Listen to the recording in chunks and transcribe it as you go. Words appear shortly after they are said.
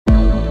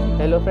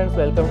Hello friends,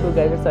 welcome to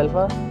Gadgets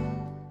Alpha.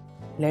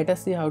 Let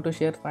us see how to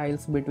share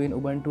files between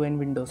Ubuntu and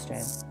Windows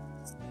 10.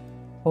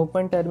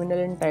 Open terminal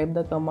and type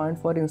the command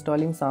for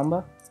installing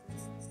Samba.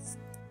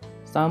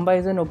 Samba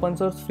is an open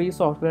source free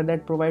software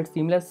that provides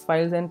seamless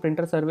files and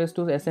printer service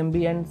to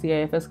SMB and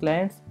CIFS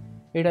clients.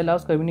 It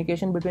allows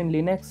communication between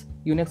Linux,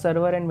 Unix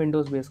server and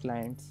Windows based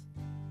clients.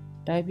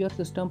 Type your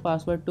system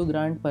password to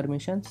grant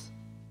permissions.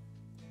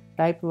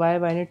 Type Y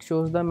when it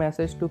shows the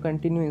message to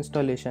continue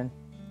installation.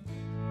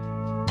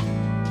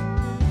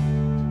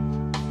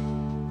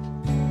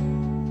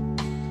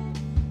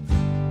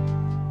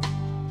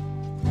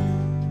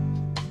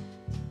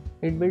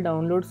 It will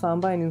download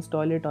Samba and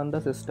install it on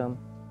the system.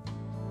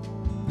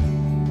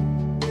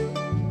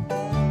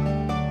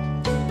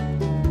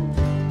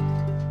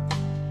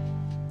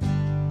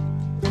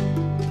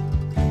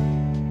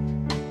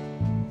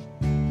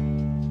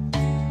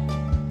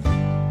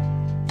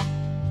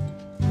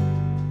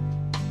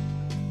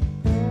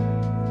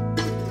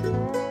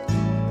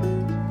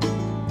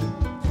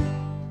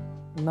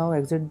 Now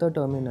exit the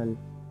terminal.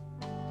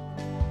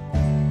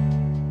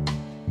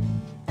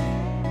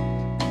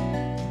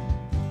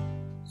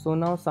 So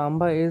now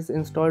Samba is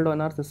installed on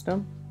our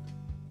system.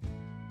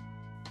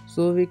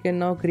 So we can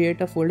now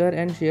create a folder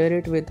and share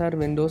it with our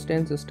Windows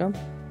 10 system.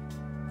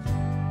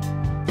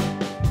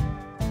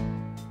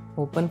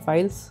 Open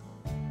Files,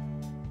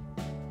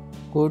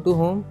 go to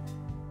Home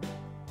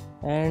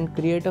and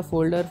create a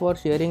folder for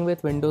sharing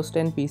with Windows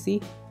 10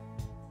 PC.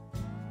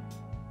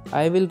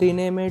 I will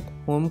rename it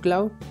Home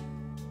Cloud.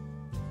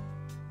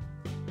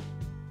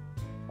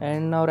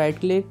 And now right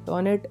click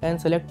on it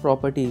and select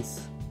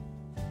Properties.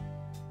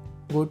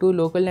 Go to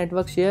Local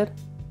Network Share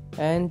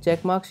and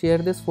checkmark Share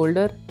this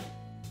folder.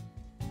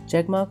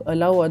 Checkmark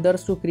Allow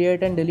others to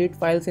create and delete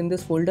files in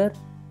this folder.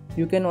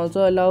 You can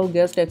also allow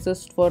guest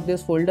access for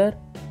this folder,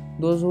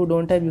 those who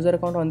don't have user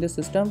account on this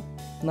system.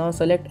 Now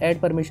select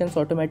Add Permissions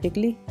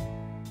automatically.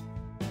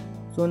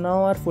 So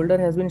now our folder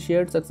has been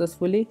shared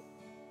successfully.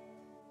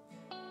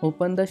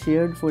 Open the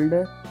shared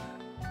folder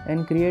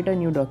and create a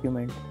new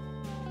document.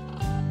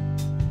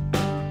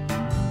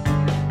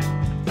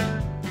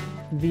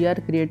 We are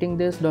creating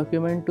this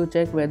document to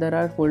check whether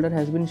our folder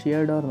has been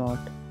shared or not.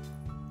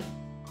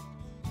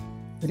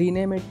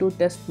 Rename it to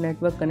Test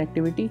Network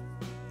Connectivity.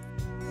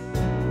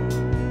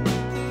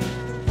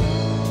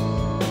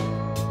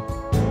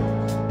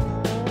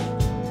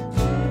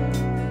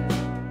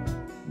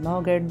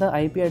 Now get the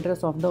IP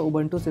address of the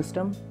Ubuntu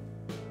system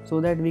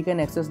so that we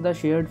can access the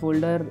shared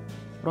folder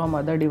from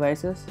other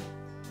devices.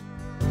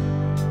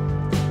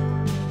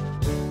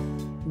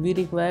 We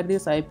require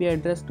this IP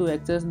address to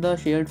access the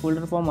shared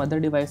folder from other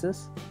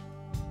devices.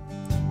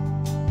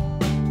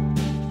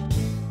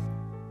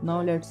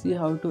 Now let's see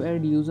how to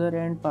add user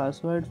and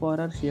password for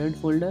our shared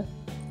folder.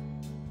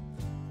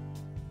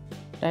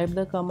 Type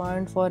the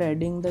command for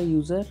adding the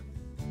user.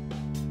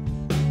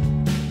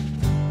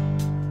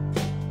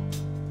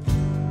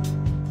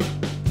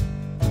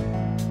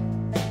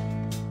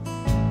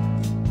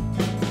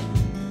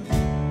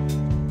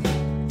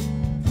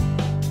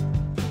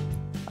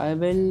 I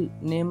will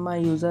name my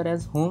user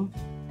as Home.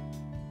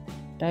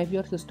 Type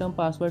your system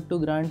password to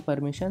grant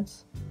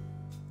permissions.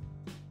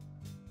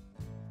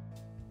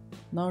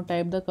 Now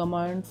type the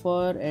command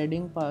for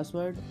adding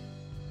password.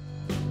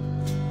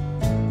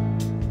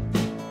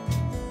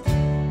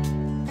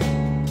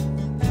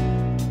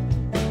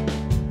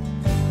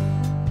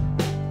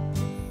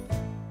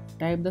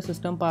 Type the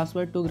system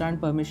password to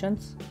grant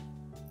permissions.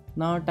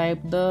 Now type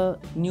the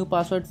new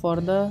password for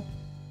the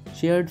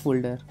shared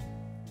folder.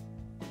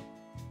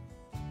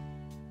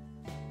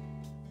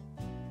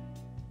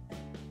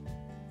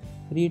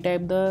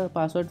 Retype the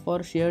password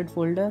for shared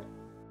folder.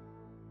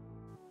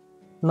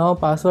 Now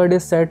password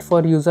is set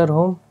for user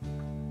home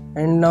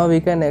and now we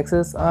can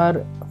access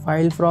our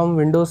file from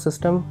Windows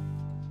system.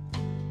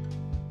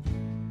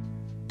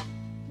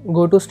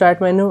 Go to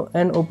Start menu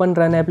and open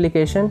Run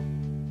Application.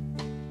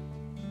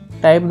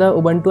 Type the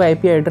Ubuntu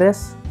IP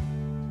address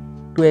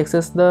to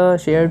access the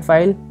shared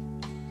file.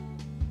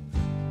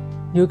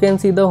 You can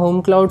see the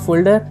Home Cloud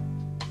folder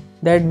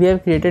that we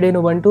have created in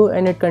Ubuntu,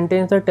 and it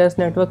contains the test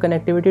network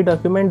connectivity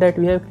document that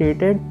we have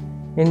created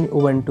in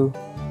Ubuntu.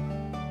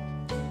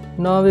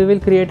 Now we will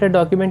create a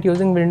document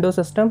using Windows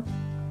system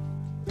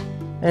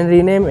and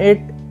rename it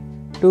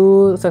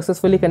to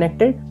Successfully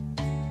Connected,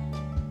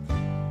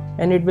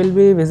 and it will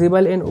be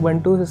visible in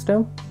Ubuntu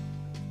system.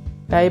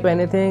 Type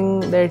anything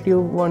that you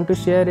want to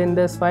share in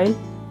this file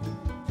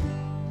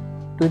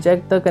to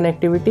check the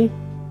connectivity.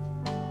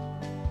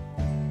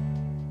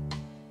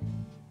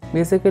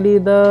 Basically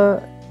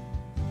the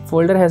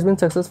folder has been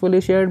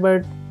successfully shared,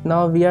 but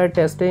now we are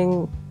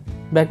testing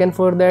back and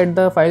forth that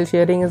the file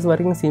sharing is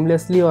working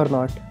seamlessly or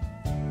not.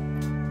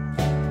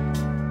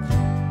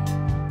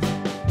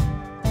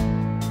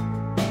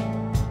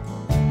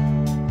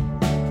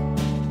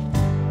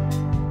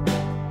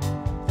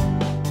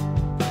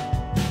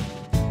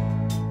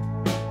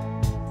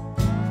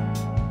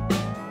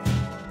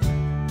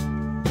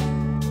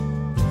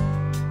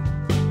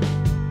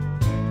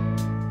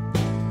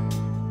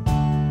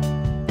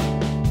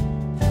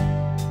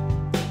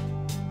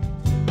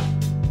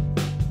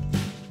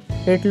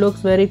 It looks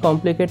very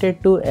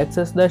complicated to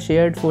access the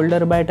shared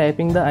folder by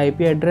typing the IP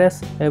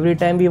address every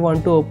time we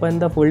want to open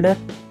the folder.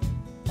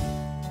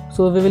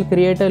 So we will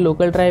create a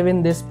local drive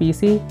in this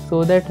PC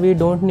so that we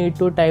don't need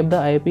to type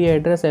the IP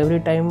address every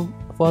time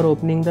for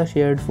opening the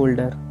shared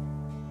folder.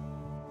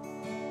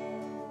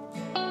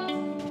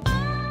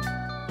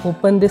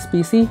 Open this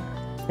PC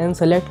and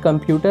select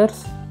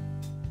computers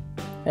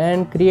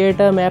and create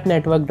a map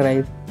network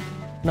drive.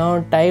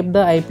 Now type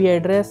the IP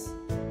address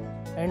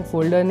and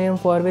folder name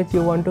for which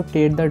you want to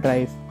create the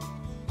drive,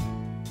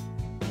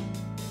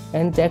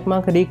 and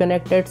checkmark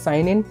reconnected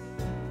sign in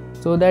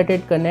so that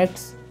it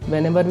connects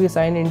whenever we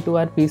sign into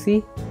our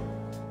PC,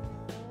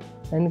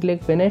 and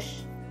click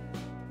finish.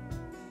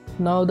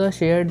 Now the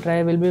shared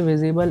drive will be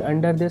visible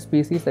under this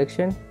PC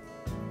section,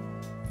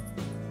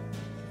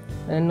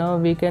 and now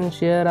we can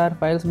share our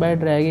files by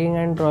dragging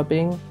and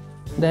dropping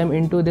them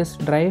into this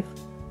drive,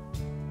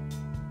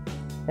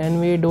 and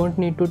we don't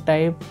need to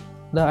type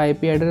the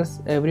IP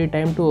address every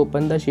time to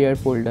open the shared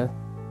folder.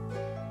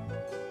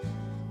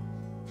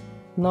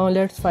 Now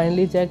let's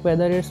finally check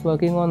whether it's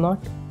working or not.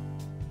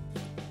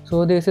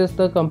 So this is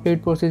the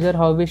complete procedure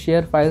how we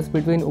share files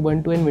between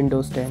Ubuntu and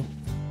Windows 10.